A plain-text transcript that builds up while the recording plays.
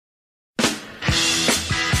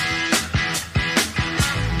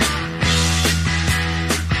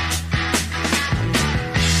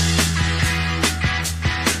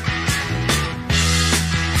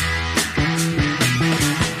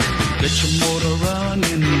motor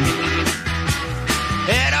running.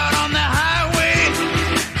 Head out on the highway,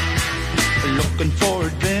 looking for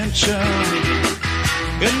adventure.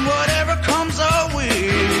 And whatever comes our way.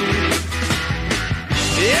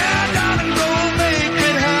 Yeah, darling, go make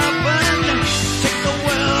it happen. Take the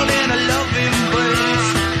world in a love embrace.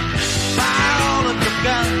 Fire all of your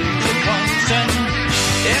guns at once and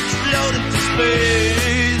explode into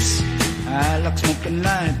space. I like smoking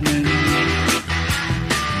lightning,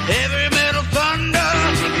 heavy metal thunder,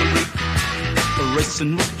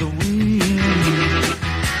 racing with the wind,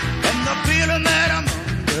 and the feeling that I'm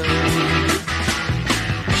under.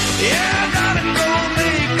 Yeah, darling, go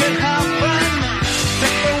make it happen.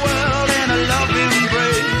 Take the world in a love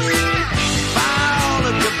embrace. Fire all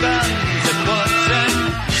of your guns at once and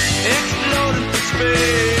explode into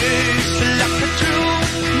space. Like a true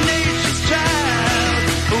nature's child,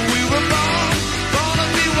 we were born to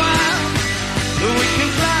be wild. We can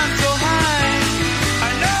climb so high, I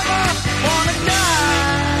never wanna die.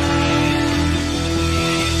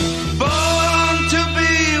 Born to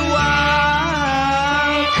be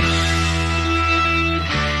wild.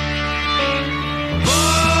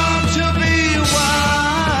 Born to be wild.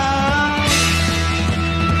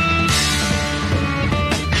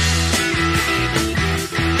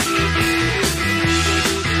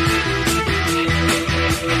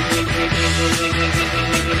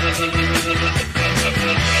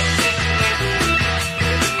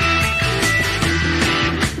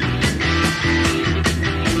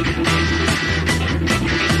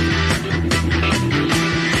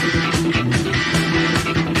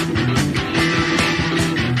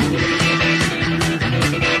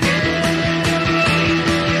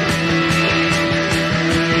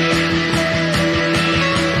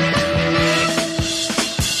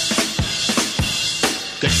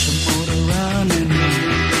 Get your motor running.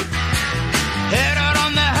 Head out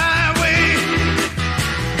on the highway,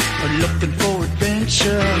 looking for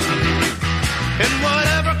adventure. And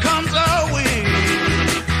whatever